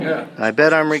Yeah. I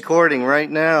bet I'm recording right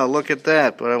now. Look at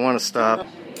that, but I want to stop.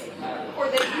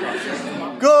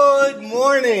 Good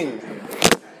morning.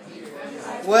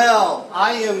 Well,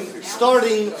 I am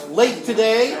starting late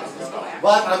today,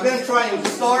 but I'm going to try and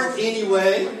start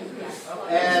anyway.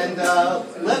 And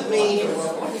let me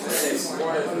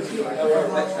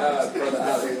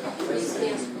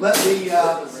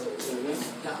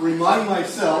remind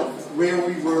myself where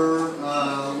we were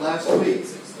last week.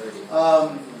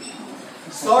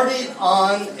 Started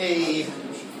on a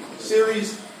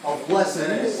series of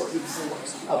lessons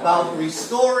about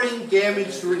restoring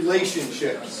damaged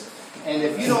relationships. And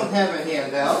if you don't have a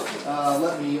handout,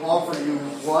 let me offer you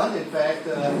one. In fact,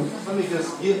 let me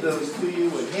just give those to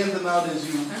you and hand them out as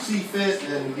you see fit,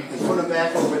 and you can put them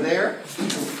back over there.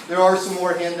 There are some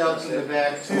more handouts in the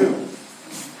back, too.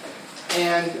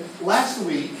 And last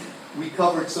week, we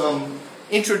covered some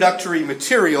introductory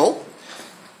material.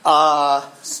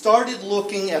 Started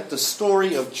looking at the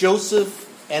story of Joseph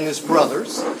and his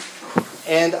brothers,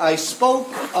 and I spoke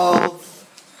of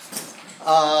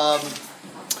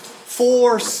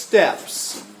 4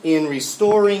 steps in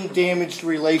restoring damaged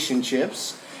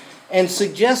relationships, and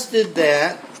suggested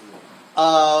that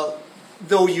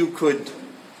though you could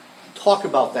talk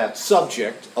about that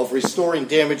subject of restoring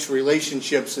damaged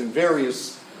relationships in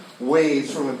various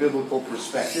ways from a biblical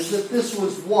perspective, that this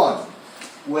was one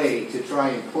way to try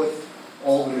and put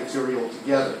all the material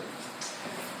together.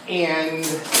 And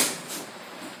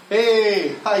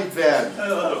hey, hi Ben.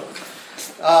 Hello.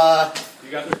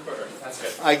 You got the recorder. That's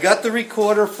good. I got the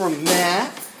recorder from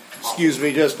Matt. Excuse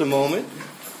me just a moment.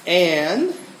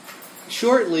 And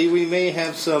shortly we may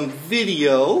have some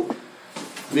video,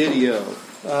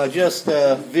 just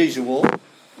visual.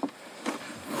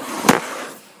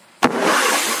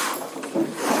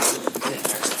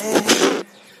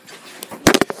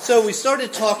 So we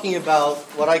started talking about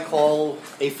what I call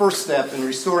a first step in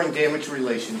restoring damaged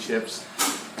relationships,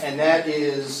 and that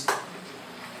is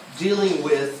dealing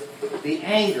with the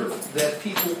anger that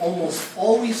people almost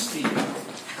always feel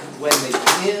when they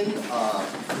begin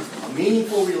a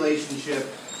meaningful relationship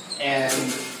and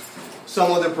some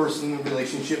other person in the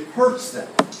relationship hurts them.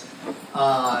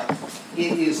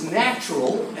 It is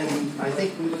natural, and I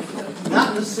think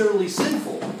not necessarily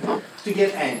sinful, to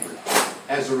get angry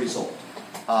as a result.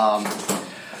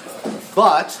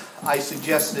 But I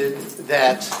suggested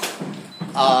that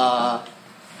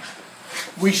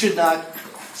we should not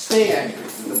stay angry.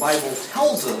 The Bible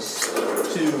tells us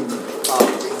to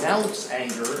renounce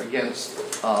anger against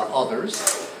others,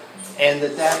 and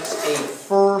that's a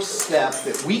first step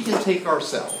that we can take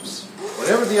ourselves.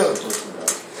 Whatever the other person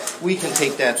does, we can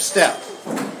take that step.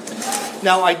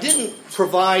 Now, I didn't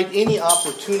provide any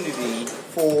opportunity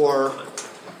for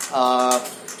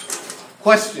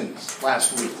questions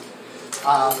last week.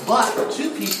 But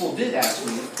 2 people did ask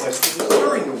me questions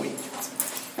during the week.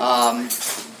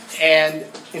 And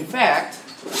in fact,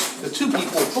 the 2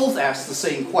 people both asked the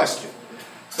same question.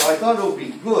 So I thought it would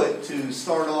be good to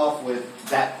start off with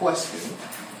that question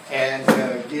and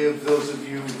give those of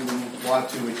you who want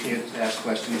to a chance to ask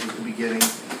questions at the beginning,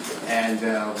 and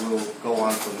we'll go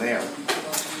on from there.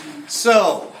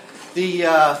 So,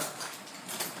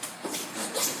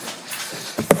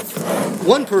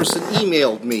 one person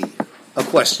emailed me a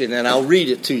question, and I'll read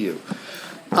it to you.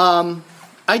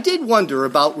 I did wonder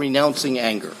about renouncing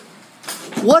anger.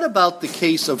 What about the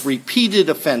case of repeated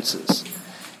offenses?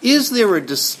 Is there a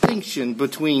distinction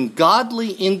between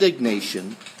godly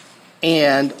indignation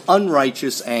and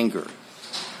unrighteous anger?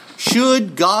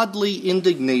 Should godly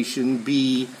indignation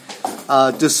be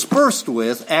dispersed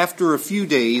with after a few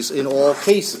days in all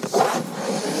cases?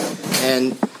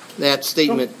 And that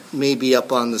statement may be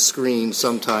up on the screen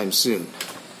sometime soon.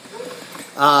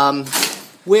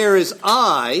 Whereas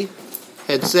I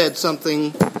had said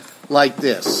something like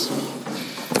this.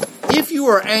 If you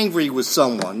are angry with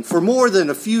someone for more than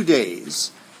a few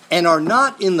days and are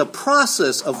not in the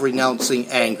process of renouncing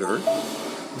anger,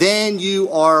 then you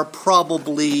are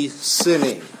probably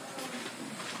sinning.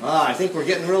 I think we're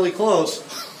getting really close.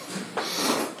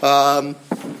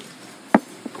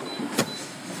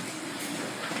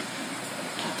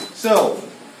 So,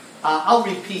 I'll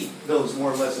repeat those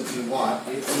more or less if you want.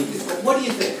 But what do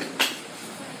you think?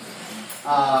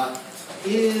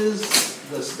 Is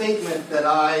the statement that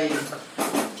I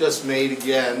just made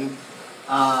again,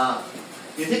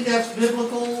 do you think that's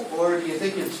biblical, or do you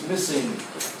think it's missing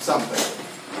something?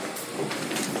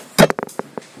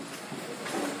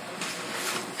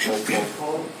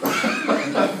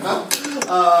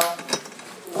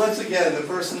 Once again, the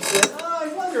person said,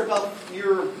 I wonder about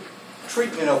your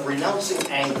treatment of renouncing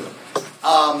anger.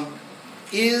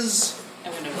 Is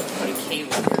okay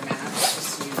with your math, just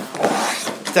so you know.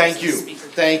 Thank you.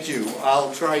 Thank you.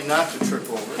 I'll try not to trip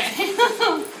over it. Okay.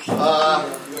 I'm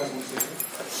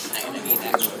going to be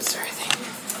that closer, I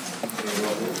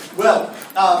think. Well,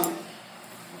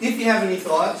 if you have any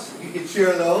thoughts, you can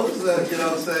share those, or if you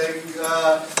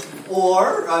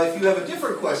have a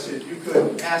different question, you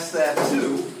could ask that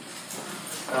too.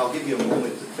 And I'll give you a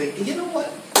moment to think. And you know what?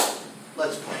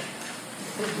 Let's pray.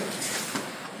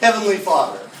 Heavenly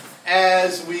Father,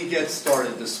 as we get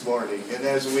started this morning, and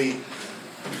as we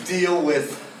deal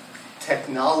with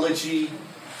technology,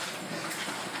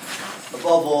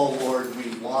 above all, Lord,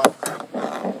 we want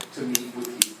to meet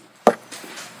with you.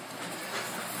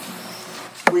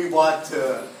 We want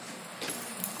to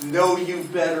know you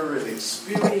better and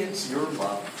experience your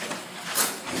love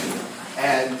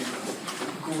and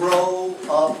grow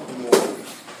up more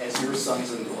as your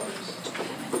sons and daughters.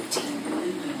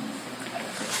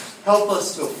 Help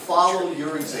us to follow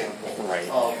your example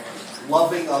of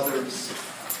loving others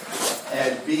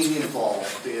and being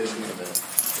involved in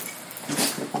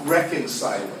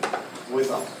reconciling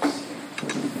with others.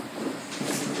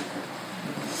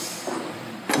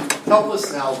 Help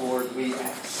us now, Lord, we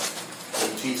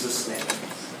ask. In Jesus' name.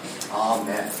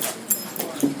 Amen.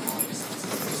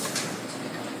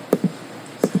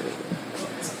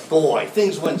 Boy,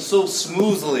 things went so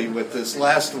smoothly with this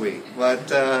last week, but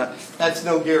that's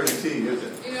no guarantee, is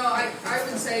it? You know, I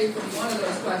would say from one of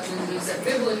those questions is that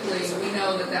biblically we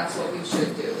know that that's what we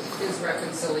should do, is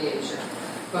reconciliation.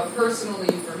 But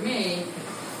personally for me,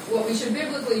 what we should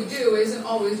biblically do isn't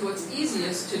always what's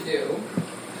easiest to do,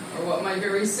 or what my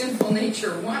very sinful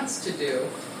nature wants to do.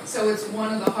 So it's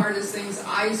one of the hardest things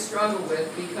I struggle with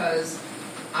because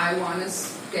I want to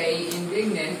stay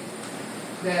indignant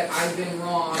that I've been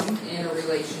wrong in a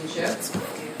relationship,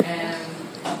 and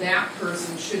that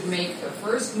person should make the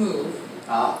first move,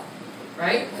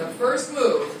 right? The first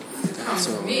move to come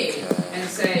to me and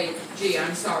say, gee,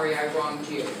 I'm sorry I wronged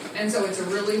you. And so it's a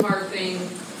really hard thing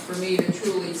for me to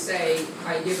truly say,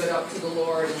 I give it up to the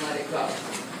Lord and let it go.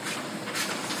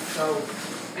 So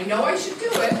I know I should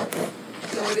do it,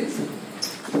 so it isn't.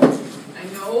 I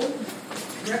know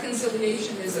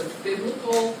reconciliation is a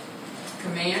biblical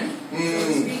command, so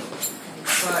to speak,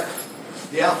 but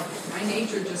my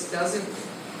nature just doesn't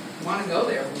want to go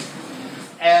there.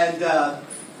 And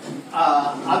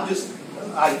I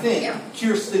think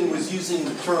Kirsten was using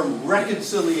the term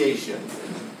reconciliation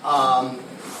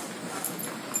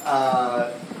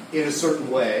in a certain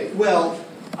way. Well,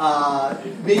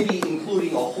 maybe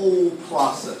including a whole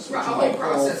process, which you might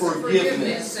call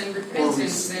forgiveness and or repentance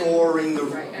restoring the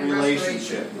and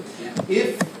relationship.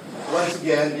 Once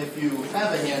again, if you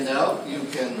have a handout, you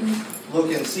can look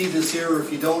and see this here.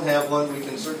 If you don't have one, we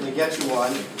can certainly get you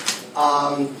one.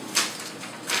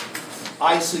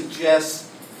 I suggest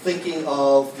thinking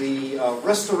of the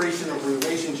restoration of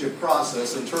relationship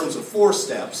process in terms of 4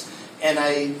 steps, and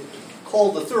I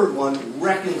call the third one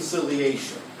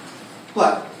reconciliation.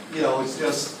 But, it's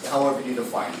just however you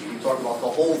define it. You can talk about the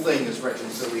whole thing as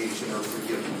reconciliation or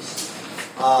forgiveness.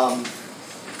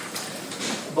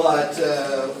 But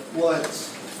what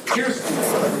Kirsten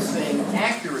is saying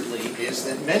accurately is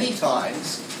that many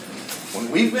times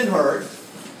when we've been hurt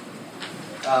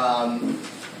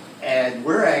and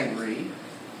we're angry,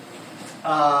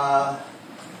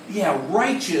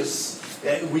 righteous,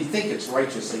 we think it's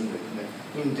righteous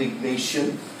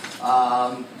indignation.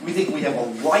 We think we have a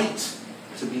right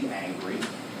to be angry.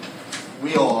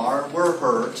 We're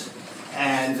hurt,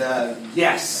 and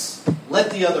yes,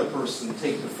 let the other person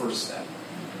take the first step.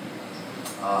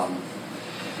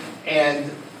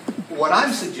 And what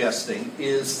I'm suggesting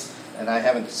is, and I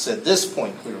haven't said this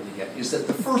point clearly yet, is that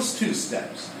the first 2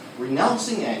 steps,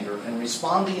 renouncing anger and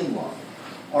responding in love,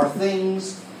 are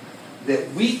things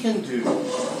that we can do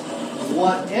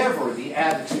whatever the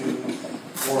attitude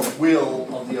or will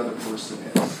of the other person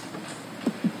is.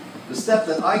 The step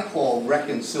that I call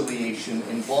reconciliation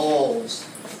involves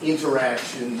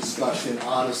interaction, discussion,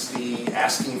 honesty,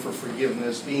 asking for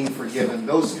forgiveness, being forgiven,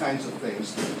 those kinds of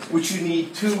things, which you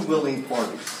need 2 willing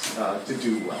parties to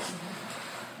do well.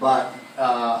 But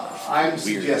I'm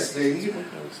suggesting,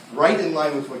 right in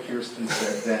line with what Kirsten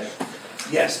said, that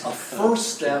yes, a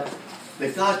first step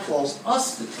that God calls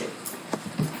us to take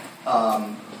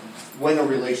when a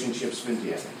relationship's been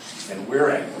damaged and we're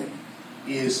angry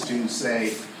is to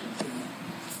say,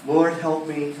 Lord, help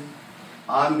me.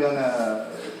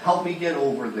 Help me get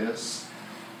over this.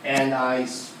 And I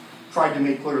tried to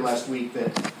make clear last week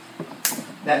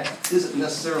that isn't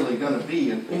necessarily going to be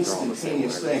an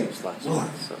instantaneous thing. Lord,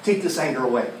 take this anger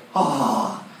away.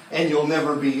 And you'll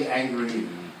never be angry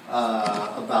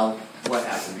about what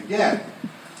happened again.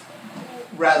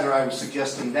 rather, I was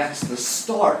suggesting that's the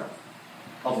start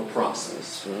of a process.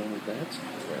 So that's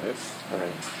correct. All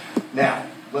right. Now,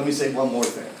 let me say one more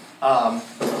thing.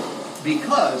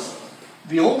 Because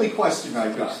the only question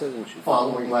I got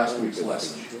following last week's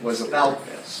lesson was about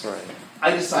this. Right.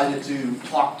 I decided to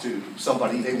talk to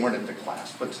somebody. They weren't at the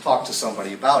class, but to talk to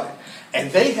somebody about it.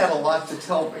 And they had a lot to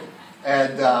tell me.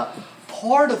 And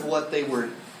part of what they were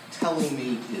telling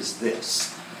me is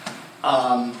this.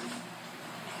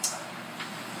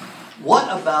 What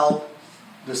about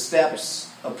the steps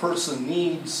a person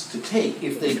needs to take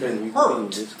if they've been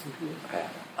hurt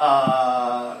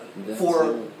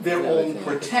for their own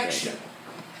protection?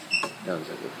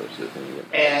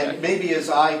 And maybe as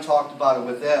I talked about it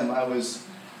with them, I was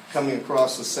coming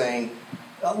across as saying,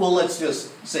 well, let's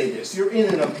just say this. You're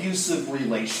in an abusive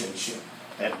relationship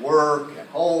at work, at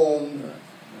home,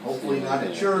 hopefully not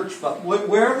at church, but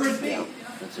wherever it be.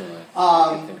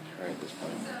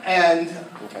 And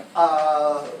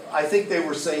I think they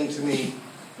were saying to me,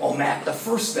 well, Matt, the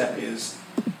first step is,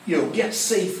 get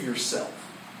safe yourself.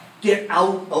 Get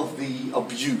out of the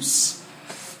abuse.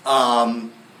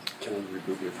 Can we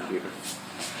reboot your computer?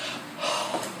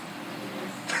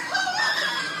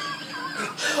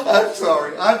 I'm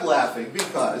sorry, I'm laughing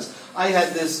because I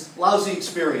had this lousy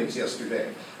experience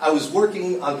yesterday. I was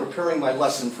working on preparing my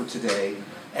lesson for today,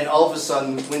 and all of a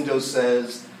sudden Windows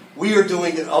says, we are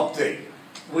doing an update.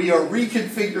 We are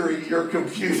reconfiguring your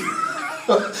computer.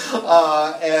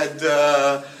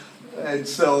 And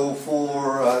so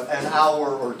for an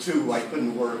hour or two, I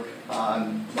couldn't work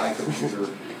on my computer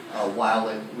while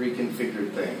it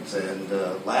reconfigured things. And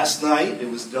last night, it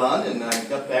was done, and I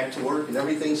got back to work, and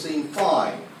everything seemed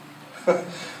fine.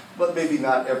 But maybe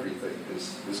not everything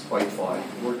is quite fine.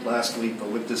 It worked last week, but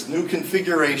with this new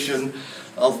configuration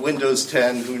of Windows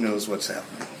 10, who knows what's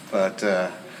happening. But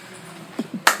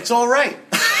it's all right.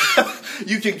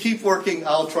 You can keep working.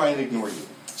 I'll try and ignore you.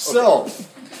 So,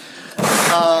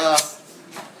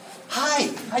 hi.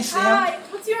 Hi, Sam. Hi.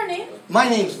 What's your name? My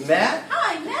name's Matt.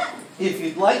 Hi, Matt. If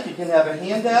you'd like, you can have a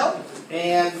handout.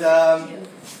 And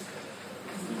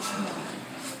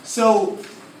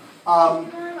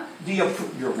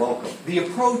you're welcome. The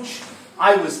approach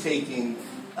I was taking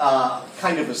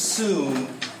kind of assumed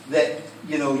that,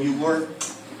 you weren't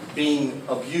being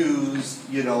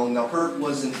abused, and the hurt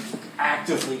wasn't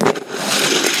actively on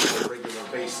a regular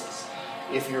basis.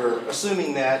 If you're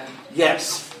assuming that,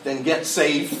 yes, then get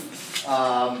safe,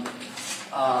 and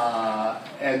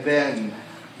then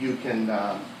you can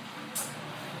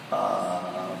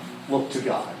look to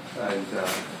God and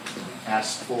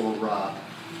ask for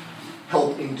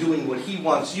help in doing what He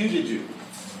wants you to do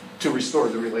to restore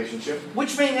the relationship,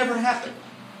 which may never happen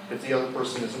if the other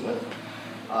person isn't with it.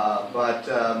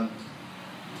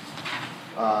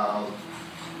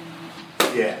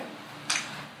 Yeah.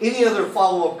 Any other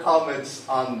follow-up comments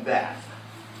on that?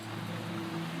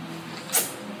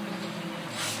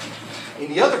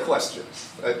 Any other questions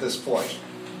at this point?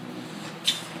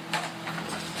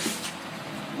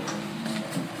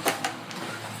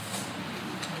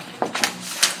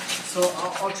 So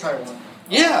I'll try one.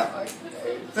 Yeah.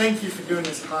 Thank you for doing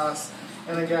this class.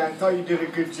 And again, I thought you did a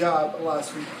good job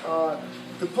last week.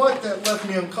 The part that left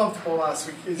me uncomfortable last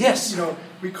week is, yes.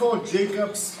 We call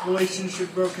Jacob's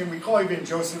relationship broken. We call even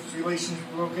Joseph's relationship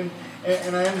broken.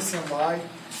 And I understand why.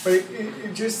 But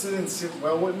it just didn't sit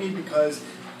well with me because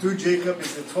through Jacob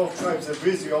is the 12 tribes of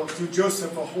Israel. Through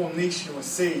Joseph, a whole nation was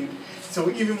saved. So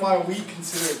even while we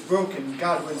consider it broken,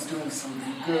 God was doing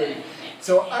something good.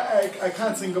 So I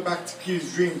constantly go back to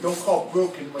Peter's dream. Don't call it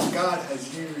broken what God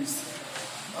has used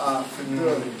for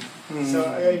good. Mm-hmm. So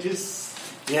I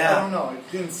don't know.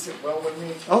 It didn't sit well with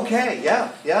me. Okay,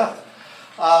 yeah.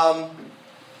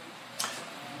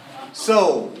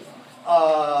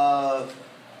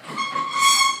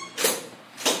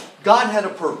 God had a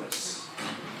purpose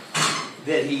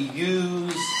that He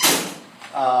used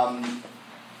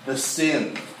the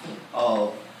sin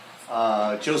of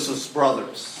Joseph's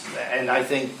brothers, and I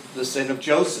think the sin of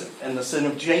Joseph and the sin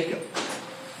of Jacob.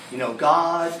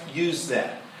 God used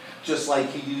that, just like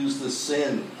He used the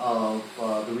sin of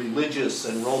the religious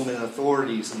and Roman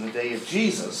authorities in the day of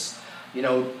Jesus,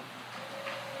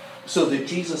 so that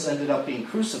Jesus ended up being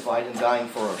crucified and dying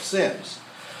for our sins.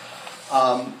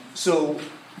 So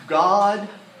God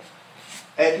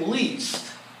at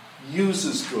least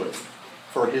uses good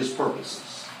for His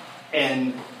purposes.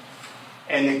 And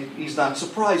He's not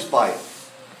surprised by it.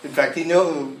 In fact, He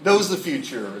knows the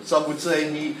future. Some would say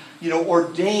He,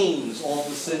 ordains all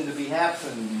the sin to be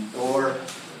happened. Or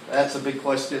that's a big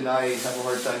question I have a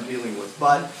hard time dealing with.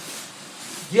 But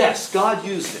yes, God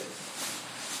used it.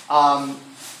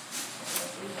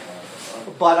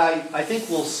 but I think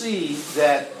we'll see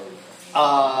that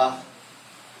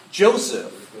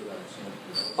Joseph,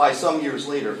 by some years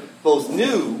later, both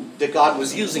knew that God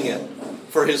was using him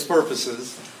for his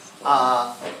purposes,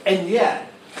 and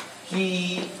yet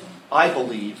he, I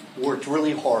believe, worked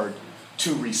really hard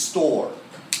to restore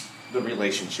the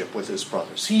relationship with his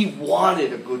brothers. He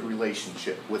wanted a good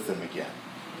relationship with them again.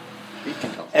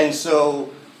 And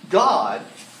so God,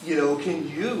 can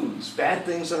use bad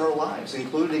things in our lives,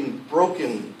 including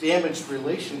broken, damaged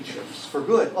relationships, for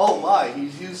good. Oh my,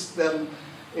 he's used them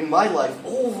in my life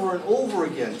over and over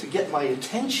again to get my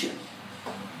attention.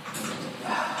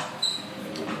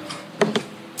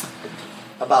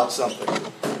 About something.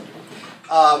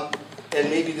 And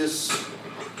maybe this...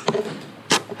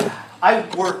 I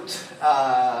worked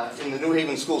in the New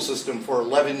Haven school system for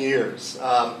 11 years.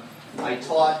 I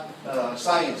taught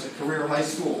science at Career High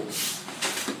School.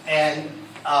 And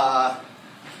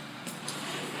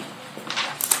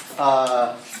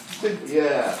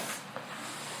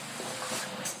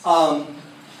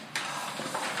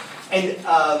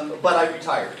but I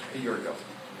retired a year ago.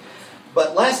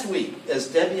 But last week, as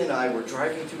Debbie and I were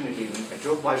driving through New Haven, I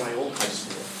drove by my old high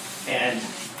school, and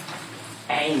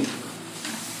anger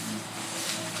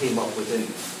came up within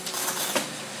me.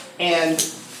 And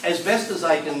as best as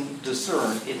I can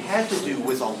discern, it had to do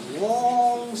with a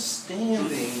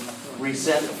long-standing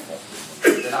resentment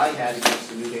that I had against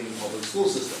the New Haven public school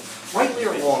system. Rightly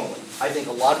or wrongly, I think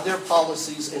a lot of their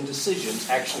policies and decisions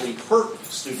actually hurt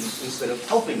students instead of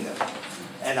helping them.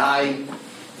 And I,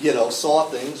 saw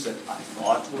things that I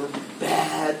thought were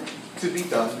bad to be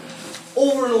done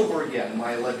over and over again in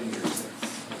my 11 years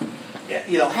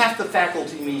there. Half the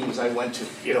faculty meetings I went to,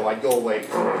 I'd go away,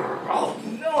 oh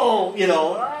no,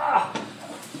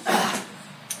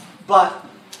 But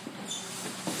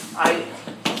I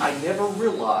never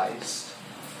realized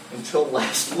until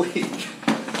last week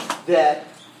that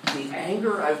the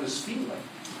anger I was feeling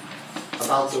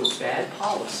about those bad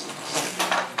policies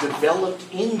developed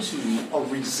into a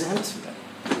resentment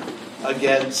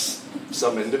against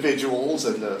some individuals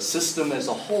and the system as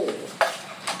a whole.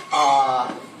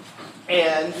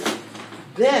 And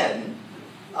then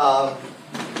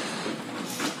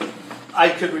I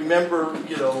could remember,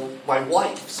 my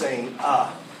wife saying,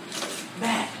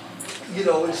 Matt,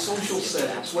 in social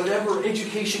settings, whenever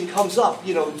education comes up,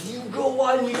 you go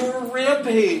on your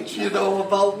rampage,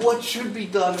 about what should be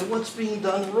done and what's being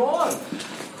done wrong.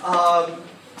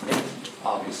 And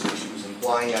obviously she was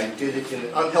implying I did it in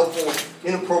an unhelpful,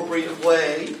 inappropriate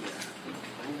way.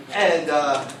 And,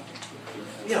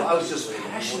 I was just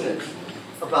passionate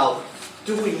about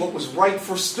doing what was right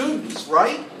for students,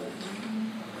 right?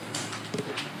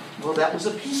 Well, that was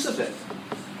a piece of it.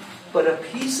 But a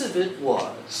piece of it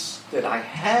was that I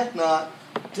had not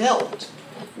dealt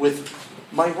with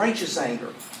my righteous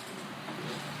anger.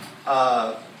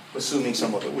 Assuming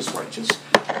some of it was righteous.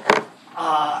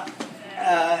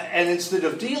 And instead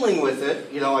of dealing with it,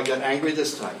 I got angry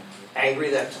this time, angry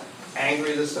that time,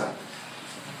 angry this time.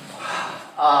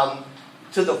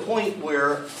 To the point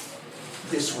where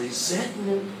this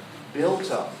resentment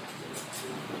built up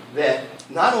that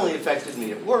not only affected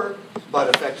me at work,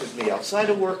 but affected me outside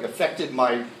of work, affected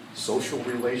my social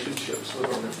relationships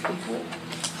with other people,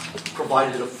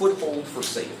 provided a foothold for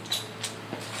Satan.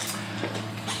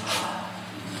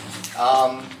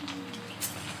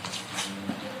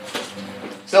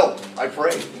 So I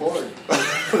pray, Lord,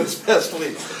 this past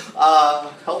week,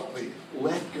 help me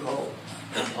let go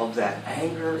of that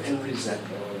anger and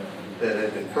resentment that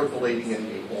had been percolating in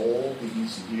me all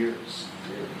these years.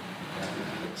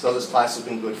 So this class has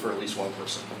been good for at least one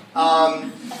person.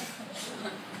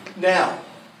 Now,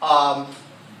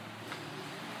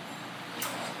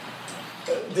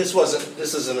 this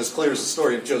isn't as clear as the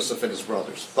story of Joseph and his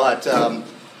brothers, but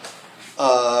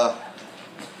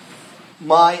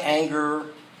my anger,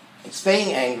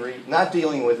 staying angry, not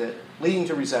dealing with it, leading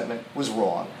to resentment was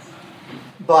wrong.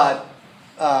 But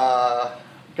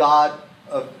God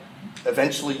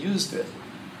eventually used it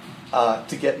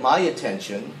to get my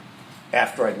attention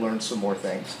after I'd learned some more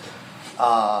things,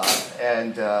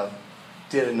 and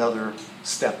did another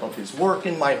step of His work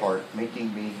in my heart,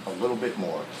 making me a little bit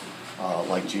more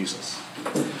like Jesus.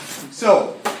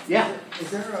 So, yeah. Is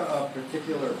there a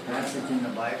particular passage in the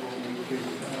Bible we could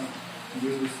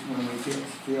use when we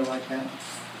feel like that?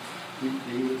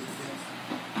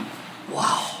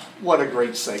 Wow, what a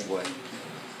great segue.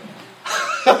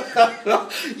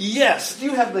 Yes, do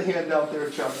you have the handout there,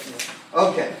 Chuck?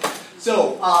 Okay,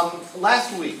 so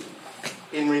last week,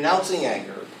 in renouncing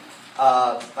anger,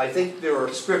 I think there are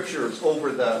scriptures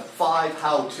over the 5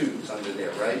 how-tos under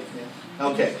there, right? Yeah.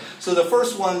 Okay, so the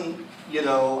first one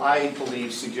I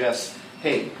believe suggests,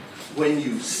 hey, when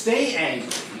you stay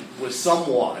angry with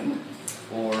someone,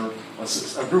 or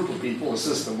a group of people, a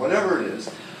system, whatever it is,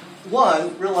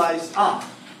 one, realize, God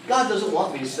doesn't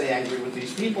want me to stay angry with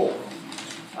these people.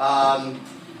 And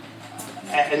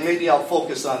maybe I'll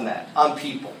focus on that, on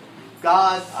people.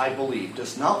 God, I believe,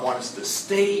 does not want us to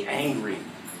stay angry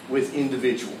with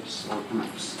individuals or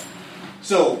groups.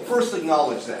 So, first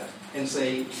acknowledge that and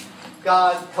say,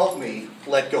 God, help me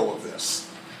let go of this.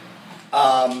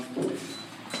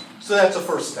 So that's the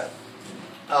first step.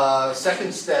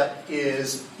 Second step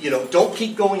is, don't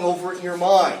keep going over it in your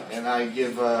mind. And I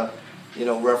give,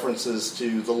 references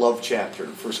to the love chapter,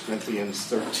 1 Corinthians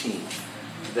 13,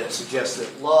 that suggests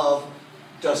that love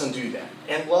doesn't do that.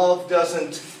 And love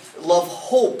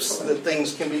hopes that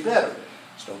things can be better.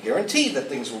 There's no guarantee that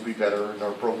things will be better in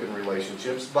our broken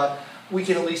relationships, but we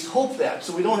can at least hope that.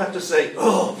 So we don't have to say,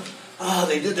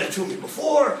 they did that to me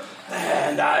before,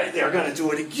 and they're going to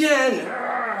do it again.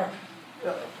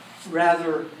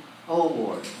 Rather, oh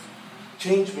Lord,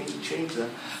 change me, change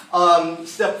them.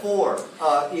 Step 4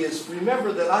 is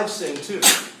remember that I've sinned too.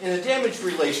 In a damaged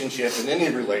relationship, in any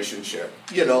relationship,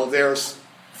 there's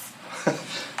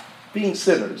being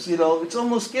sinners. It's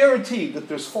almost guaranteed that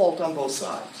there's fault on both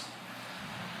sides.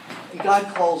 And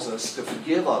God calls us to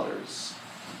forgive others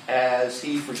as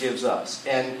He forgives us.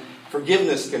 And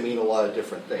forgiveness can mean a lot of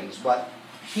different things. But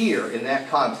here, in that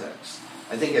context,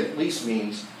 I think it at least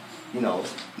means,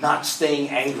 not staying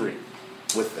angry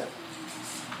with them.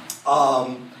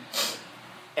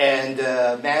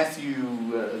 Matthew,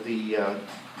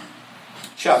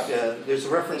 Chuck, there's a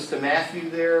reference to Matthew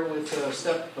there with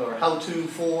step or how to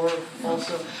 4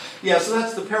 also. Yeah, so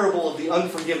that's the parable of the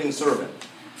unforgiving servant.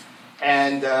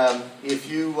 And if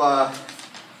you're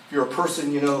a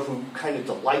person, who kind of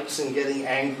delights in getting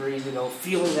angry,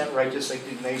 feeling that righteous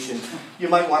indignation, you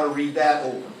might want to read that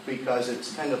over because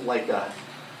it's kind of like a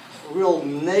real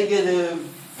negative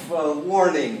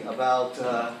warning about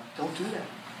don't do that.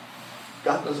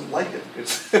 God doesn't like it.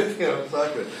 It's it's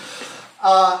not good.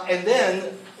 And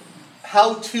then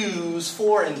how-tos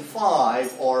 4 and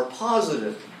 5 are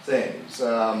positive things.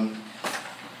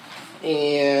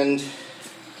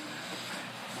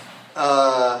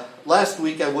 Last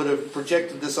week I would have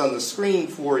projected this on the screen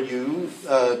for you.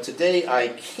 Today I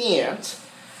can't.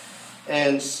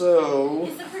 And so...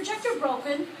 Is the projector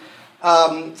broken?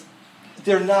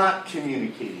 They're not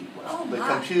communicating well. The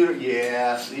computer,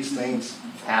 these things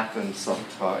happen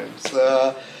sometimes.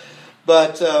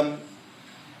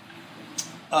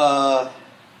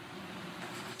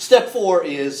 Step 4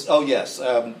 is,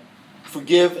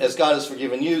 forgive as God has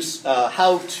forgiven you.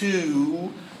 How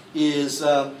to is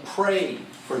pray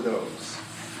for those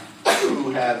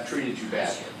who have treated you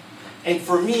badly. And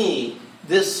for me,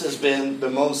 this has been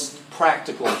the most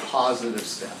practical, positive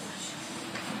step.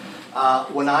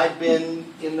 When I've been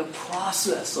in the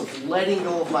process of letting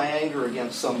go of my anger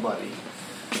against somebody,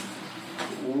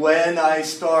 when I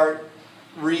start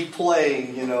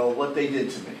replaying, what they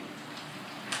did to me,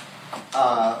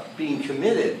 being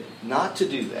committed not to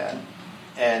do that,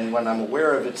 and when I'm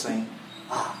aware of it, saying,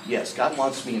 yes, God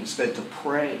wants me instead to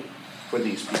pray for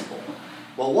these people.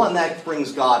 Well, one, that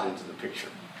brings God into the picture.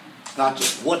 Not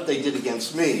just what they did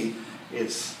against me,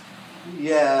 it's,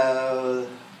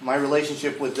 my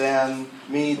relationship with them,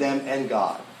 me, them, and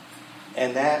God.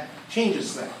 And that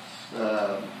changes things.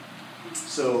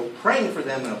 So praying for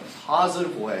them in a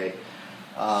positive way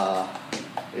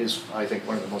is, I think,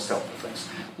 one of the most helpful things.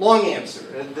 Long answer.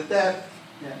 Did that?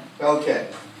 Yeah. Okay.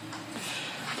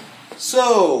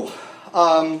 So,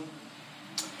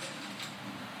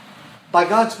 by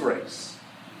God's grace,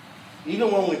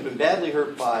 even when we've been badly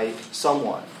hurt by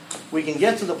someone, we can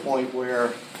get to the point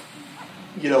where,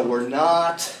 we're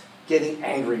not getting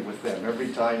angry with them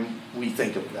every time we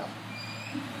think of them.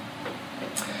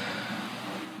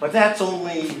 But that's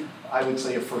only, I would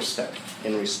say, a first step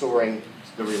in restoring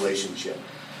the relationship.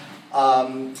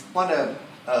 I want to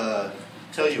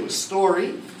tell you a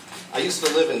story. I used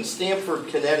to live in Stamford,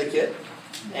 Connecticut,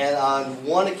 and on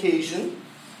one occasion,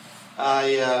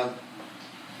 I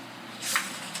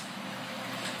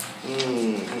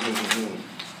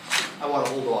want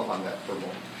to hold off on that for a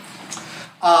moment.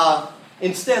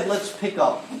 Instead, let's pick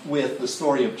up with the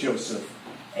story of Joseph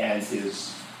and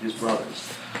his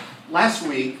brothers. Last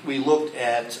week, we looked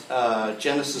at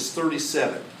Genesis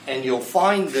 37, and you'll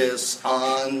find this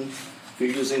on, if you're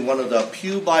using one of the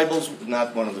Pew Bibles,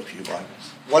 not one of the Pew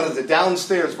Bibles, one of the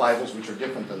downstairs Bibles, which are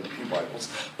different than the Pew Bibles,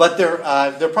 but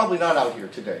they're probably not out here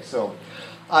today. So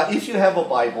if you have a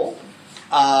Bible,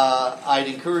 I'd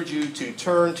encourage you to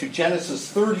turn to Genesis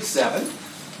 37.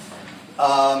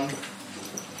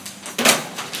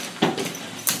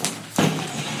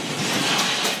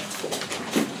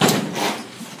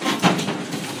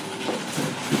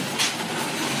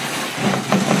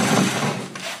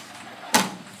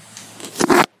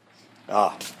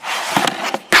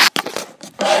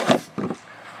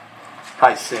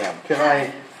 Hi, Sam.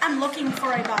 I'm looking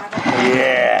for a Bible.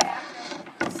 Yeah.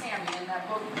 Sammy, in that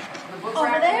book, the book Over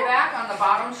rack in there? the back on the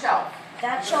bottom shelf.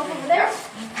 That shelf over there?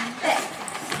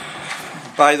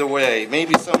 There. By the way,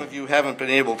 maybe some of you haven't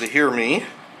been able to hear me,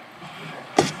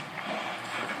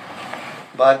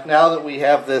 but now that we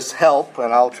have this help,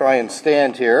 and I'll try and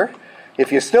stand here,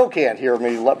 if you still can't hear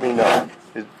me, let me know.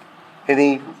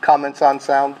 Any comments on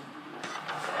sound?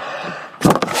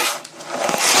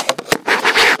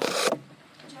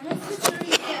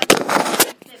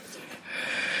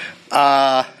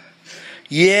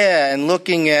 Yeah, and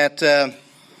looking at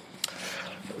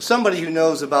somebody who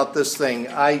knows about this thing,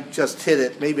 I just hit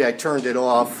it. Maybe I turned it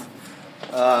off.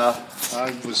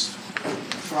 I was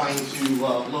trying to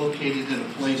locate it in a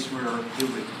place where it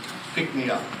would pick me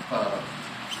up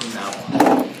from now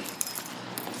on.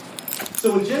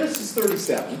 So in Genesis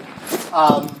 37,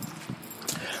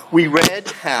 we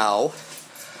read how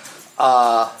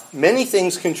many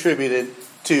things contributed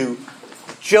to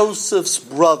Joseph's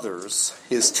brothers,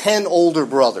 his 10 older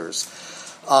brothers,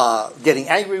 getting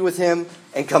angry with him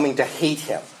and coming to hate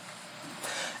him.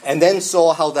 And then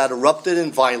saw how that erupted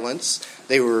in violence.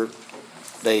 They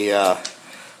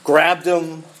grabbed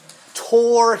him,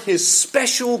 tore his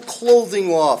special clothing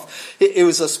off. It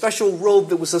was a special robe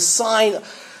that was a sign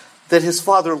that his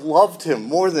father loved him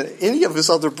more than any of his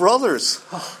other brothers.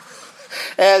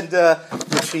 And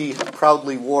which he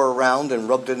proudly wore around and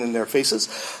rubbed it in their faces,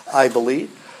 I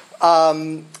believe.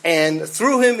 And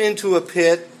threw him into a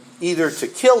pit, either to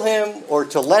kill him or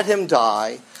to let him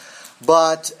die.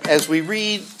 But as we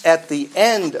read at the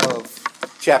end of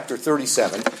chapter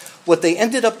 37, what they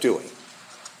ended up doing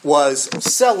was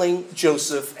selling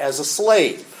Joseph as a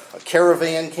slave. A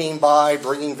caravan came by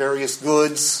bringing various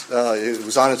goods. It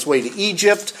was on its way to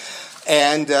Egypt.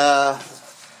 And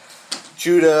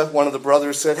Judah, one of the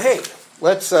brothers, said, hey,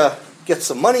 let's get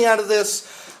some money out of this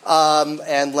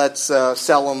and let's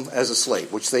sell him as a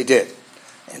slave, which they did.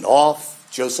 And off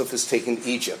Joseph is taken to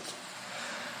Egypt.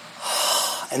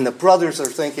 And the brothers are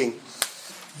thinking,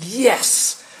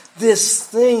 yes, this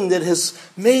thing that has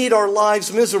made our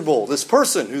lives miserable, this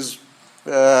person who's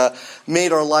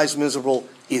made our lives miserable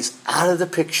is out of the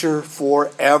picture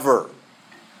forever.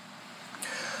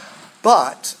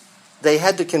 But they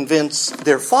had to convince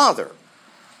their father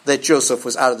that Joseph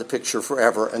was out of the picture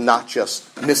forever and not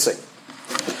just missing.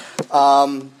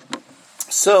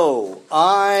 So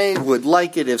I would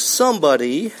like it if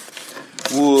somebody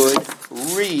would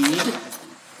read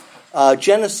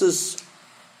Genesis.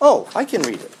 Oh, I can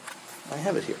read it. I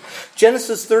have it here.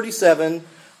 Genesis 37,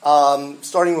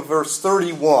 starting with verse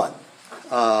 31.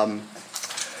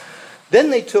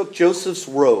 Then they took Joseph's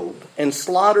robe and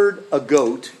slaughtered a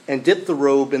goat and dipped the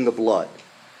robe in the blood.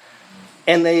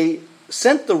 And they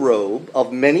sent the robe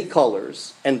of many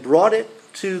colors and brought it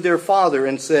to their father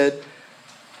and said,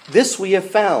 this we have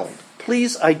found.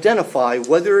 Please identify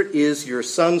whether it is your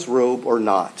son's robe or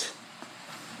not.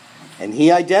 And he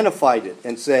identified it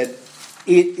and said,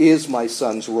 it is my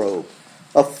son's robe.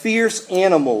 A fierce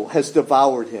animal has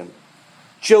devoured him.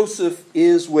 Joseph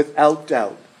is without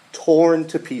doubt torn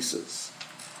to pieces.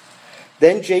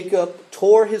 Then Jacob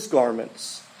tore his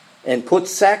garments and put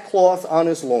sackcloth on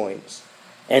his loins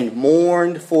and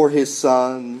mourned for his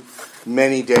son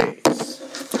many days.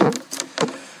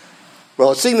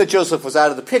 Well, it seemed that Joseph was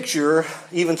out of the picture.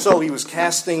 Even so, he was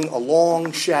casting a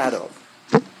long shadow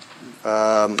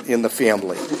in the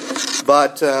family.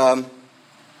 But,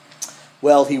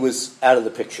 well, he was out of the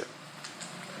picture.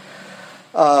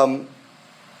 Now,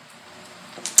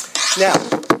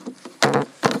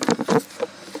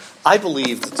 I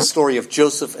believe that the story of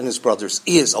Joseph and his brothers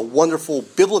is a wonderful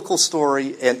biblical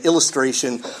story and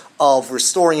illustration of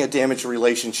restoring a damaged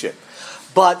relationship.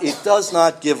 But it does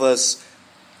not give us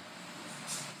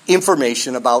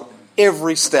information about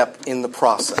every step in the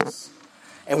process.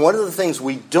 And one of the things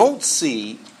we don't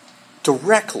see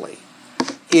directly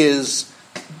is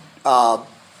the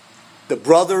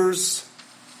brothers,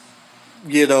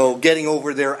 getting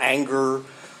over their anger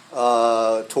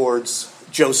towards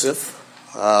Joseph.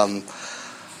 And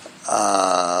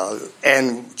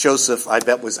Joseph, I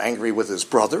bet, was angry with his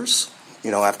brothers,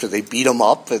 after they beat him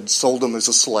up and sold him as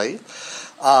a slave.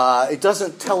 It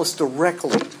doesn't tell us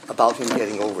directly about him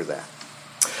getting over that.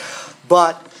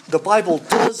 But the Bible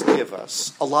does give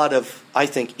us a lot of, I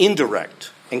think,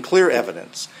 indirect and clear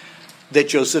evidence that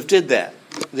Joseph did that.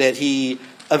 That he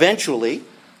eventually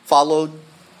followed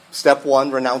step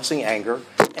one, renouncing anger,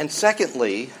 and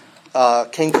secondly,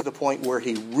 came to the point where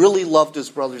he really loved his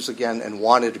brothers again and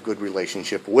wanted a good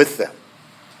relationship with them.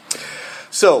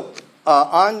 So,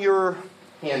 on your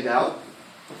handout,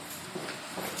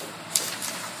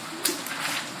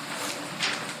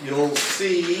 you'll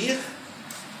see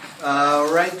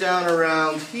right down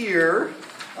around here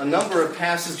a number of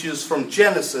passages from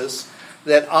Genesis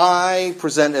that I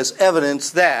present as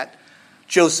evidence that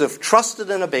Joseph trusted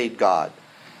and obeyed God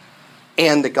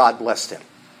and that God blessed him.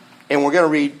 And we're going to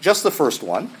read just the first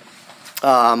one,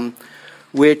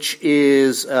 which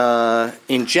is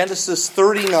in Genesis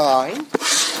 39,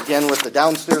 again with the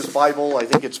downstairs Bible, I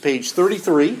think it's page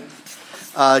 33.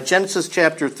 Genesis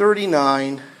chapter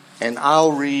 39, and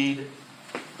I'll read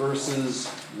verses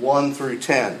 1 through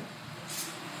 10.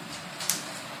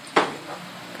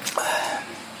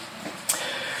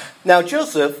 Now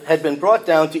Joseph had been brought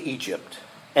down to Egypt,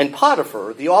 and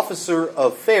Potiphar, the officer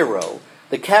of Pharaoh,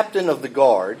 the captain of the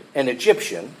guard, an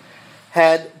Egyptian,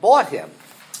 had bought him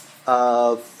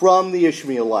from the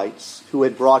Ishmaelites who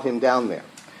had brought him down there.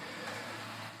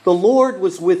 The Lord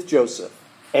was with Joseph,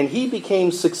 and he became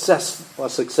a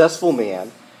successful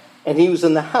man, and he was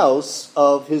in the house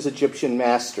of his Egyptian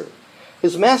master.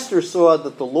 His master saw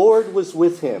that the Lord was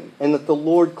with him, and that the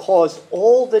Lord caused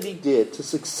all that he did to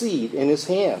succeed in his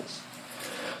hands.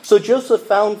 So Joseph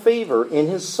found favor in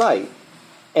his sight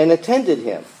and attended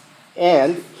him,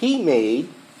 and he made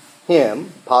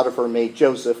him, Potiphar made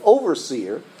Joseph,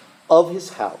 overseer of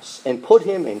his house, and put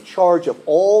him in charge of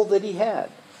all that he had.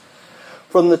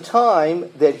 From the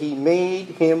time that he made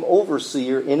him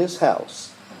overseer in his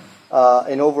house,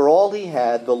 and over all he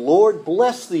had, the Lord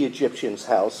blessed the Egyptian's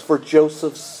house for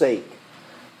Joseph's sake.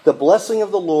 The blessing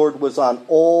of the Lord was on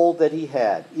all that he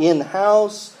had, in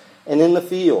house and in the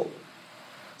field.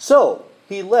 So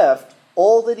he left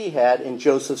all that he had in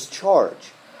Joseph's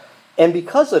charge. And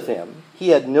because of him, he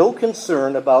had no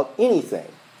concern about anything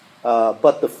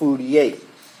but the food he ate.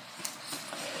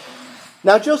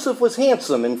 Now Joseph was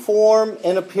handsome in form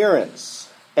and appearance.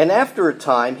 And after a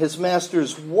time, his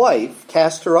master's wife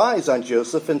cast her eyes on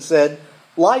Joseph and said,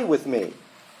 "Lie with me."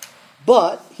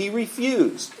 But he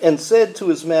refused and said to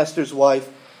his master's wife,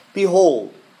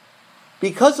 "Behold,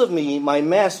 because of me, my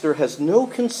master has no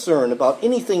concern about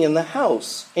anything in the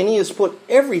house, and he has put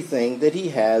everything that he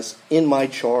has in my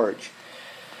charge.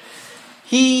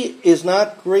 He is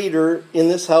not greater in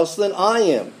this house than I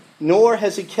am, nor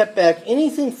has he kept back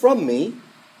anything from me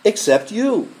except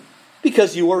you,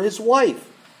 because you are his wife.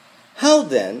 How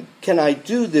then can I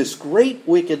do this great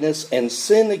wickedness and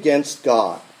sin against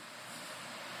God?"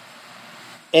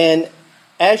 And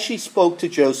as she spoke to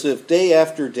Joseph day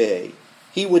after day,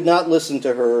 he would not listen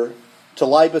to her, to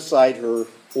lie beside her,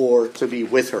 or to be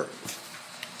with her.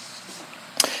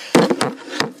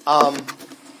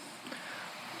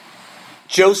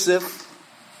 Joseph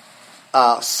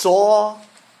saw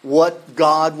what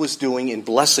God was doing in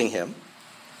blessing him,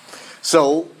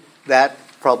 so that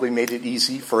probably made it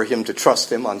easy for him to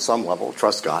trust him on some level,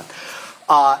 trust God.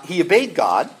 He obeyed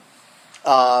God,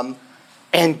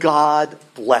 and God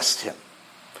blessed him.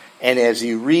 And as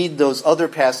you read those other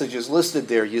passages listed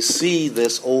there, you see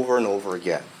this over and over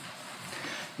again.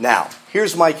 Now,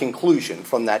 here's my conclusion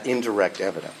from that indirect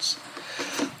evidence.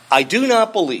 I do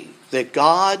not believe that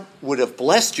God would have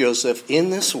blessed Joseph in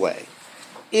this way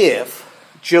if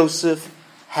Joseph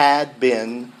had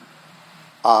been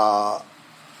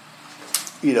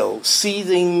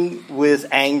seething with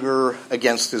anger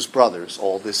against his brothers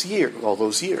all those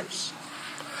years.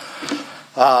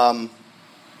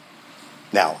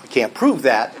 Now, I can't prove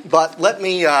that, but let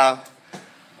me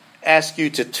ask you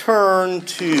to turn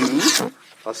to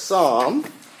a psalm.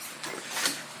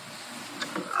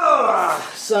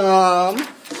 Psalm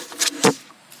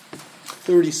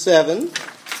 37.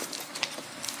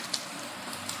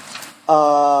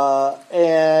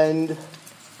 And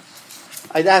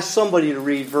I'd ask somebody to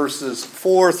read verses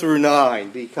 4 through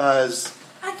 9, because...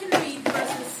 I can read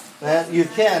verses. You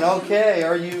can, okay.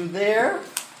 Are you there?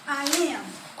 I am.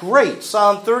 Great.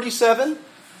 Psalm 37,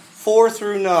 4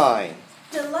 through 9.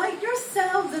 Delight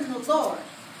yourselves in the Lord,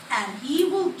 and he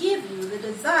will give you the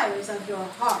desires of your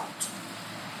heart.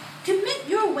 Commit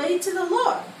your way to the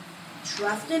Lord.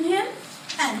 Trust in him,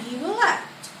 and he will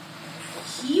act.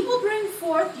 He will bring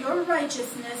forth your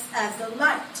righteousness as the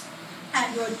light,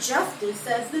 and your justice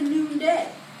as the noonday.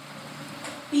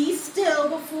 Be still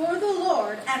before the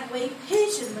Lord, and wait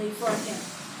patiently for him.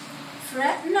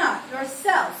 Fret not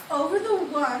yourself over the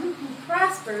one who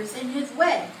prospers in his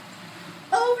way,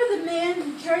 over the man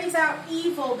who carries out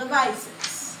evil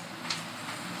devices.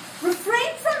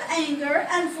 Refrain from anger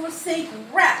and forsake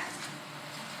wrath.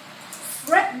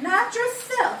 Fret not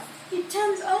yourself, it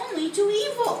tends only to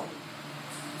evil.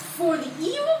 For the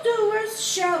evildoers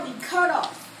shall be cut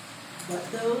off,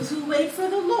 but those who wait for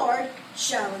the Lord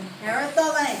shall inherit the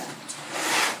land.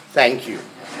 Thank you.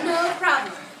 No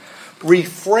problem.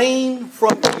 Refrain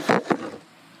from evil.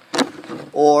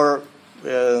 or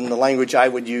in the language I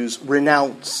would use,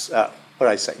 renounce. What did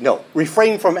I say? No,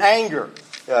 refrain from anger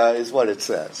is what it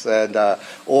says, and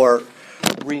or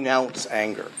renounce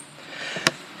anger.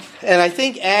 And I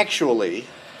think actually,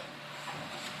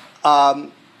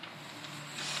 not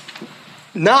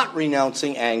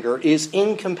renouncing anger is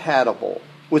incompatible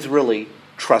with really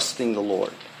trusting the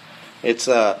Lord. It's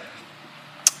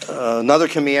another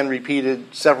command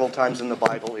repeated several times in the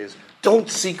Bible is, don't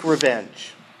seek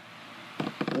revenge.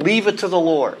 Leave it to the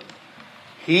Lord.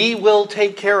 He will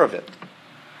take care of it.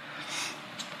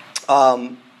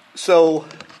 So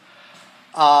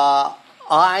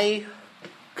I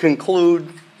conclude,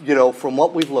 from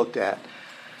what we've looked at,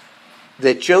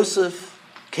 that Joseph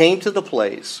came to the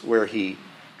place where he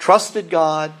trusted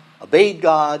God, obeyed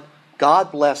God,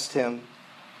 God blessed him,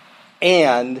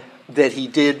 and that he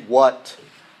did what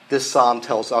this psalm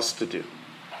tells us to do,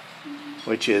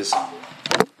 which is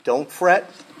don't fret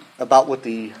about what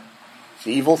the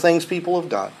evil things people have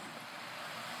done.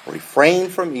 Refrain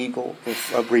from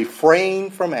refrain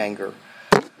from anger,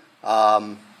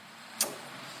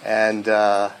 and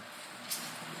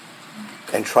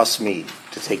trust me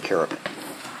to take care of it.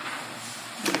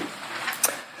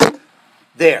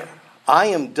 There, I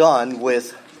am done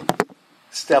with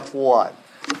step 1,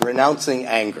 renouncing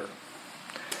anger.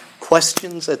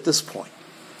 Questions at this point,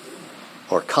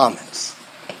 or comments?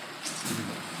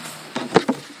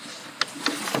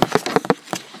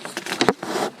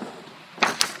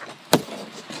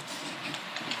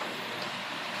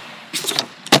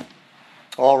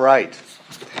 All right.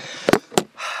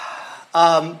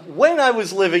 When I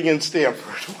was living in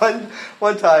Stamford,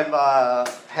 one time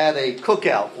had a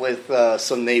cookout with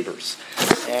some neighbors,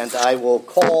 and I will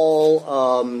call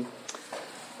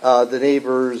the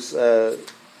neighbors,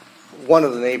 one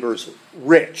of the neighbors,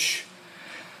 Rich.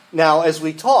 Now, as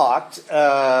we talked,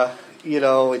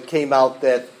 it came out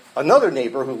that another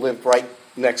neighbor who lived right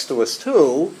next to us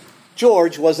too,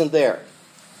 George, wasn't there.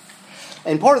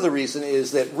 And part of the reason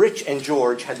is that Rich and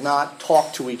George had not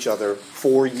talked to each other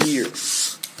for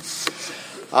years.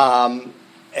 And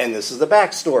this is the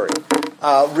backstory.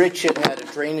 Rich had a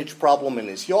drainage problem in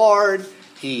his yard.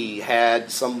 He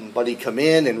had somebody come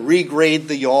in and regrade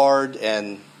the yard,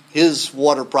 and his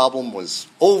water problem was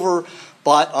over.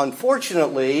 But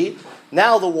unfortunately,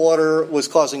 now the water was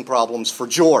causing problems for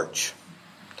George.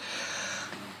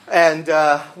 And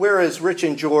whereas Rich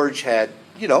and George had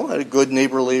a good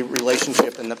neighborly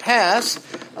relationship in the past,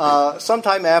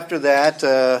 sometime after that,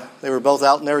 they were both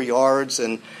out in their yards,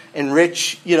 and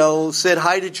Rich, said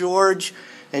hi to George,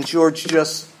 and George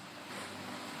just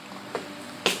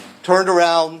turned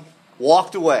around,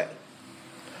 walked away.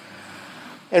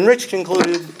 And Rich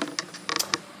concluded,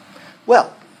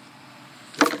 well,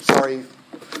 sorry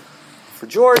for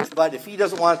George, but if he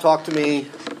doesn't want to talk to me,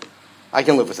 I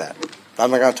can live with that. I'm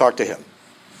not going to talk to him.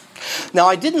 Now,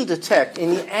 I didn't detect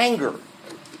any anger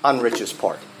on Rich's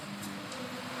part,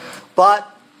 but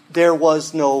there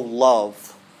was no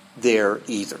love there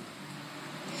either.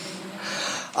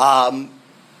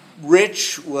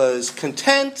 Rich was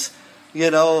content, he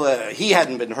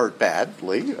hadn't been hurt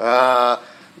badly,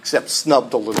 except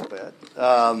snubbed a little bit.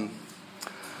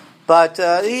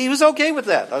 But he was okay with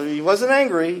that. He wasn't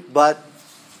angry, but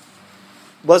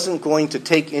wasn't going to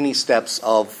take any steps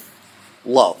of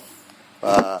love.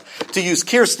 To use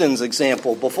Kirsten's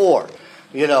example before,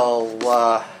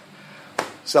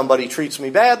 somebody treats me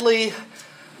badly,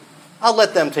 I'll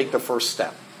let them take the first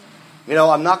step.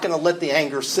 I'm not going to let the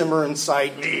anger simmer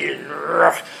inside me,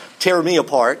 tear me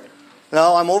apart.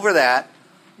 No, I'm over that,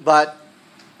 but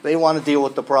they want to deal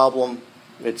with the problem.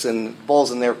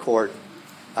 Ball's in their court.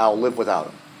 I'll live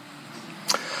without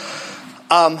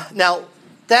them. Now,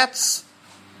 that's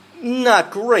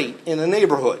not great in a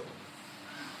neighborhood.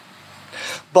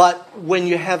 But when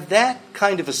you have that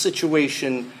kind of a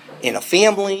situation in a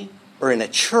family or in a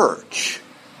church,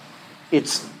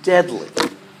 it's deadly.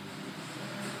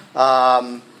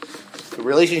 The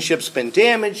relationship's been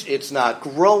damaged. It's not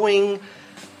growing.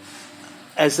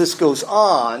 As this goes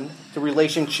on, the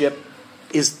relationship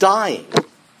is dying.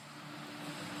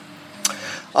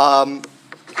 And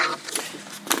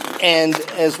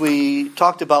as we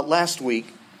talked about last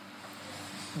week,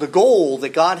 the goal that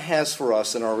God has for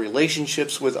us in our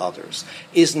relationships with others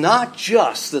is not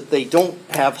just that they don't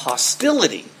have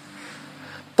hostility,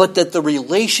 but that the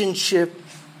relationship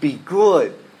be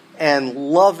good and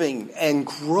loving and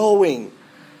growing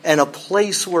and a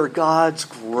place where God's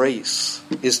grace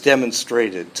is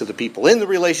demonstrated to the people in the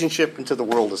relationship and to the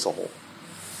world as a whole.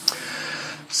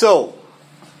 So,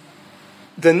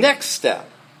 the next step,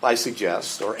 I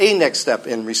suggest, or a next step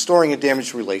in restoring a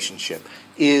damaged relationship,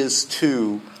 is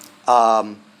to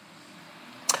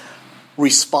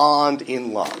respond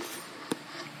in love.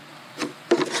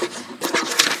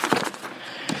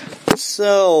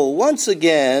 So, once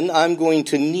again, I'm going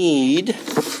to need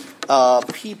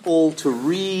people to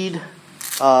read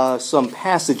some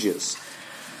passages.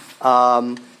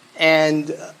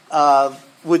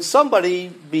 Would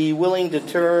somebody be willing to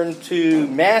turn to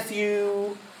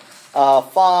Matthew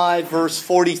 5, verse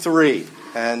 43?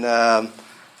 And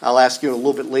I'll ask you a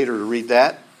little bit later to read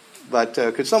that. But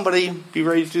could somebody be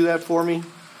ready to do that for me?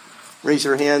 Raise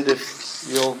your hand if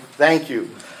you'll. Thank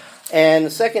you. And the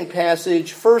second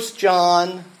passage, 1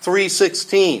 John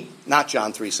 3:16. Not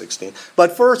John 3:16,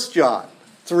 but 1 John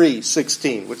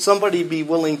 3:16. Would somebody be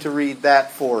willing to read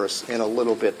that for us in a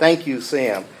little bit? Thank you,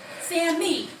 Sam.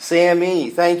 Sammy,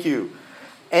 thank you.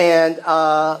 And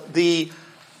the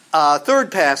third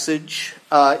passage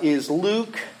is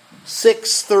Luke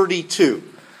 6:32.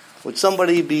 Would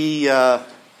somebody be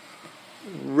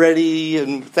ready?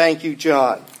 And thank you,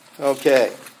 John.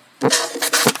 Okay.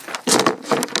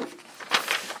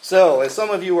 So, as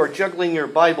some of you are juggling your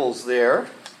Bibles there,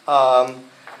 I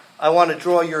want to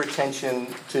draw your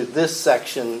attention to this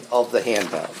section of the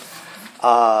handout.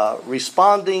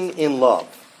 Responding in love.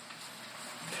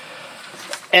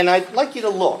 And I'd like you to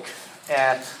look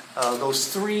at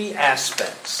those three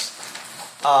aspects.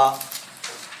 I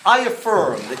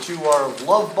affirm that you are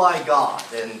loved by God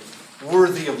and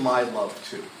worthy of my love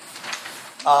too.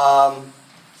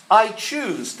 I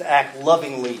choose to act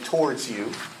lovingly towards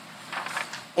you,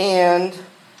 and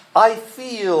I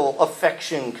feel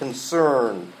affection,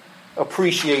 concern,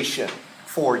 appreciation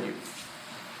for you.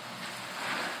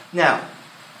 Now,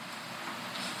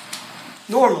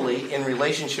 normally in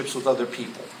relationships with other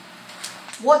people,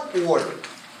 what order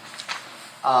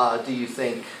do you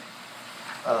think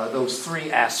those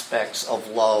three aspects of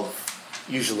love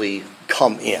usually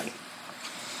come in?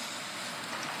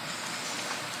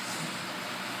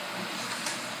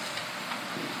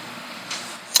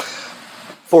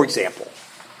 For example,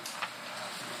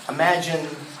 imagine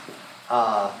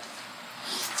a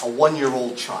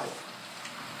 1-year-old child.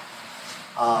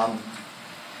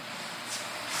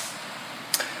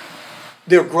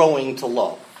 They're growing to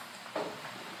love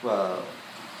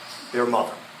their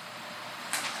mother.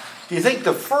 Do you think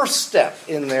the first step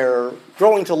in their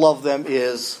growing to love them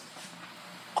is,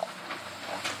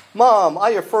 Mom,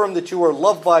 I affirm that you are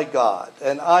loved by God,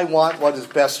 and I want what is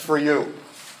best for you?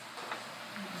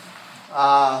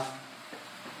 I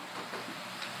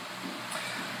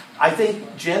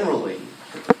think generally,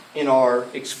 in our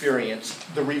experience,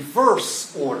 the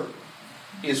reverse order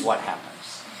is what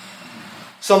happens.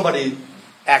 Somebody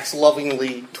acts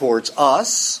lovingly towards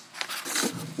us.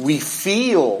 We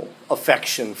feel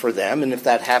affection for them, and if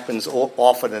that happens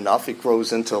often enough, it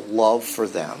grows into love for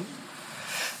them.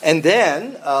 And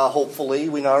then, hopefully,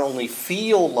 we not only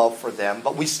feel love for them,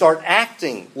 but we start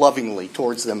acting lovingly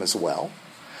towards them as well.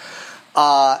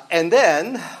 And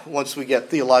then, once we get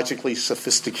theologically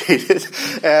sophisticated,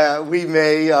 we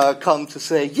may come to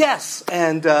say, yes,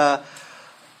 and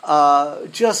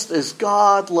just as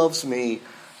God loves me,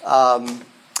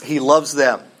 He loves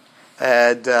them.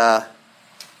 And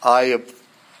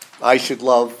I should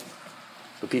love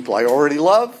the people I already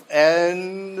love,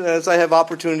 and as I have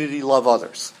opportunity, love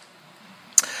others.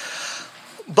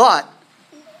 But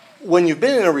when you've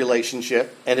been in a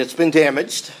relationship and it's been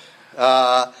damaged,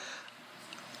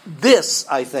 this,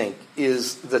 I think,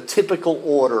 is the typical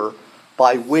order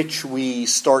by which we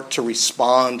start to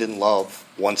respond in love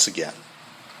once again.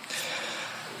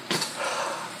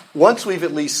 Once we've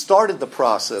at least started the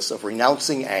process of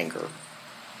renouncing anger,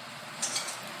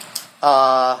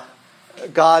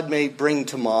 God may bring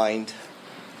to mind,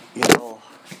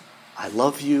 I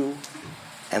love you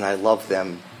and I love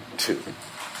them too.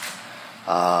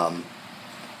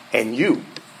 And you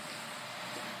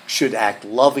should act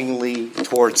lovingly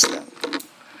towards them.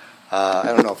 I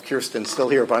don't know if Kirsten's still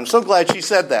here, but I'm so glad she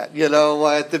said that,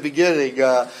 at the beginning.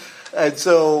 And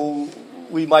so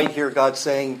we might hear God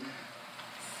saying,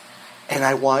 and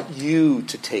I want you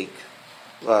to take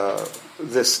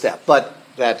this step. But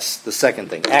that's the second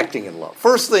thing, acting in love.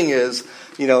 First thing is,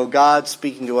 God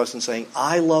speaking to us and saying,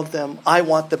 I love them. I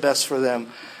want the best for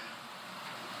them.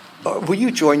 Will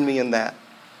you join me in that?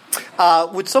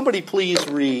 Would somebody please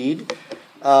read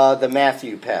the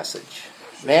Matthew passage?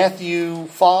 Matthew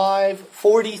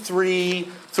 5:43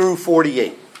 through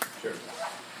 48. Sure.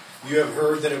 You have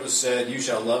heard that it was said, you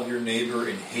shall love your neighbor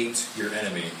and hate your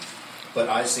enemy. But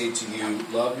I say to you,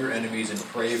 love your enemies and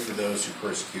pray for those who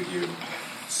persecute you,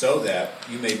 so that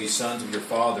you may be sons of your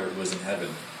Father who is in heaven.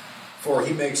 For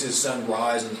he makes his sun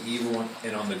rise on the evil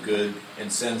and on the good,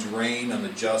 and sends rain on the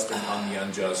just and on the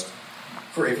unjust.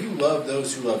 For if you love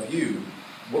those who love you,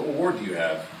 what reward do you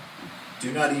have?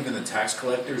 Do not even the tax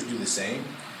collectors do the same?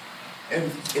 And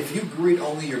if you greet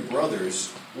only your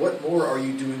brothers, what more are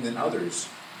you doing than others?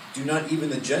 Do not even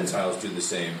the Gentiles do the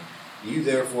same? You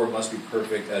therefore must be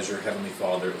perfect as your heavenly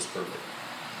Father is perfect.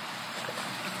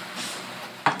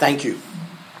 Thank you.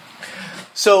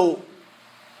 So,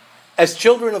 as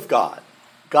children of God,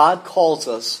 God calls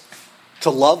us to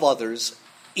love others,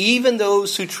 even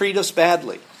those who treat us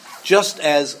badly, just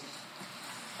as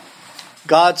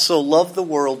God so loved the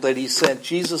world that he sent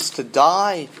Jesus to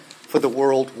die for the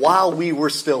world while we were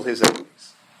still his enemies.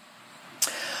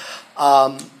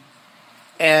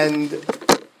 And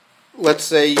let's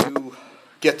say you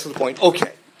get to the point,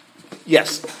 okay,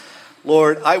 yes,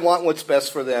 Lord, I want what's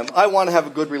best for them. I want to have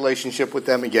a good relationship with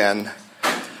them again.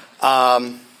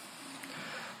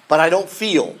 But I don't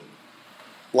feel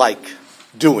like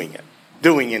doing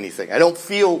anything. I don't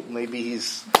feel maybe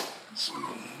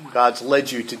God's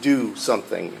led you to do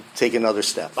something, take another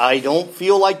step. I don't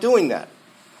feel like doing that.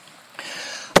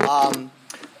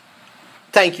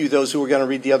 Thank you, those who are going to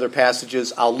read the other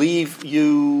passages. I'll leave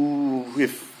you,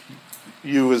 if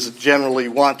you as generally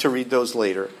want to read those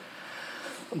later.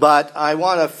 But I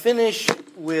want to finish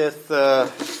with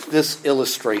this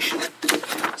illustration.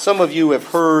 Some of you have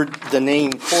heard the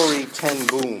name Corrie ten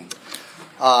Boom.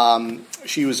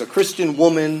 She was a Christian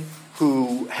woman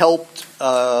who helped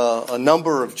a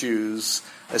number of Jews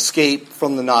escape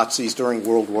from the Nazis during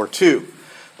World War II.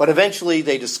 But eventually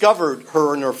they discovered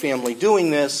her and her family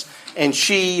doing this, and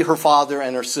she, her father,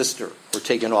 and her sister were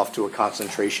taken off to a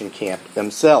concentration camp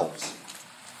themselves.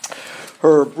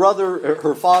 Her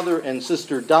father and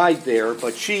sister died there,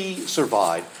 but she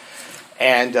survived.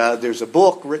 And there's a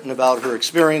book written about her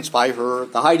experience by her,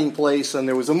 The Hiding Place, and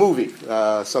there was a movie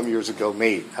some years ago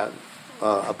made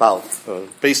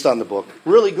based on the book.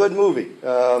 Really good movie.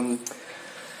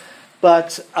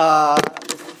 But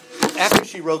after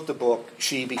she wrote the book,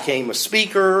 she became a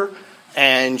speaker,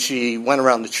 and she went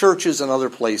around the churches and other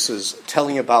places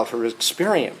telling about her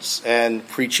experience and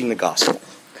preaching the gospel.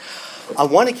 On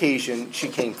one occasion, she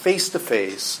came face to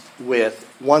face with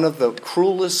one of the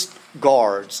cruelest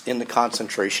guards in the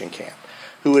concentration camp,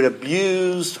 who had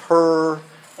abused her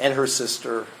and her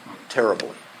sister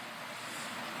terribly.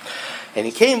 And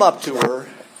he came up to her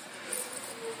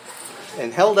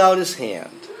and held out his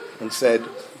hand and said,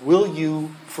 "Will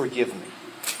you forgive me?"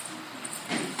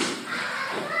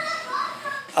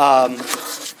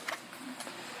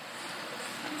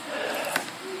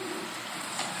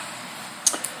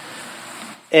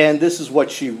 And this is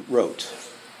what she wrote.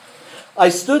 "I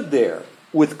stood there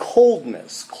with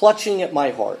coldness clutching at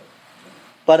my heart,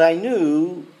 but I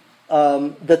knew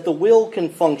that the will can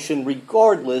function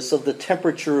regardless of the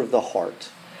temperature of the heart.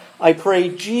 I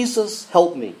prayed, 'Jesus,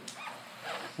 help me.'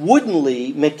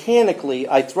 Woodenly, mechanically,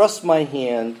 I thrust my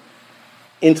hand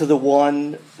into the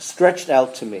one stretched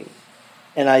out to me,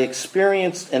 and I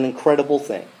experienced an incredible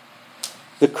thing.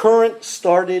 The current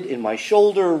started in my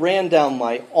shoulder, ran down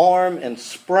my arm, and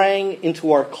sprang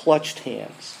into our clutched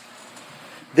hands.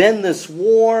 Then this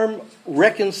warm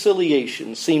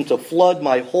reconciliation seemed to flood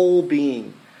my whole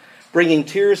being, bringing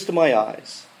tears to my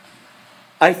eyes.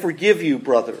 'I forgive you,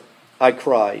 brother,' I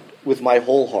cried with my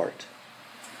whole heart.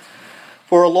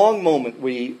 For a long moment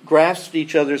we grasped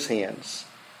each other's hands,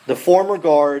 the former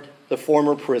guard, the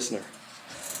former prisoner.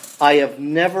 I have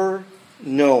never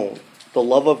known the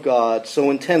love of God so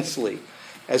intensely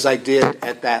as I did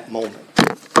at that moment."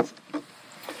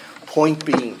 Point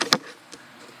being,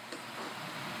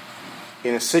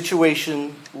 in a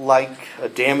situation like a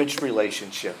damaged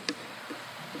relationship,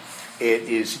 it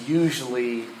is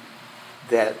usually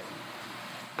that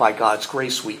by God's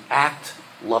grace we act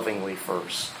lovingly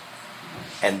first,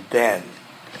 and then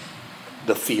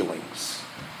the feelings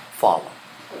follow.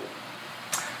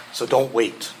 So don't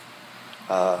wait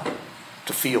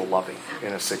to feel loving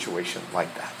in a situation like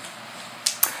that.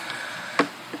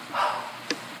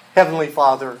 Heavenly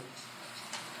Father,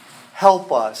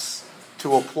 help us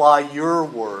to apply your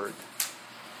word,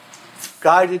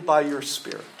 guided by your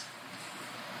Spirit,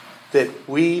 that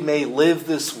we may live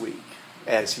this week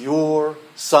as your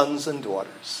sons and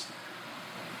daughters,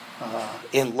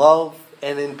 in love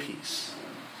and in peace.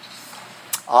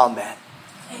 Amen.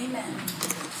 Amen.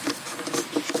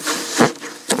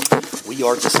 We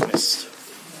are dismissed.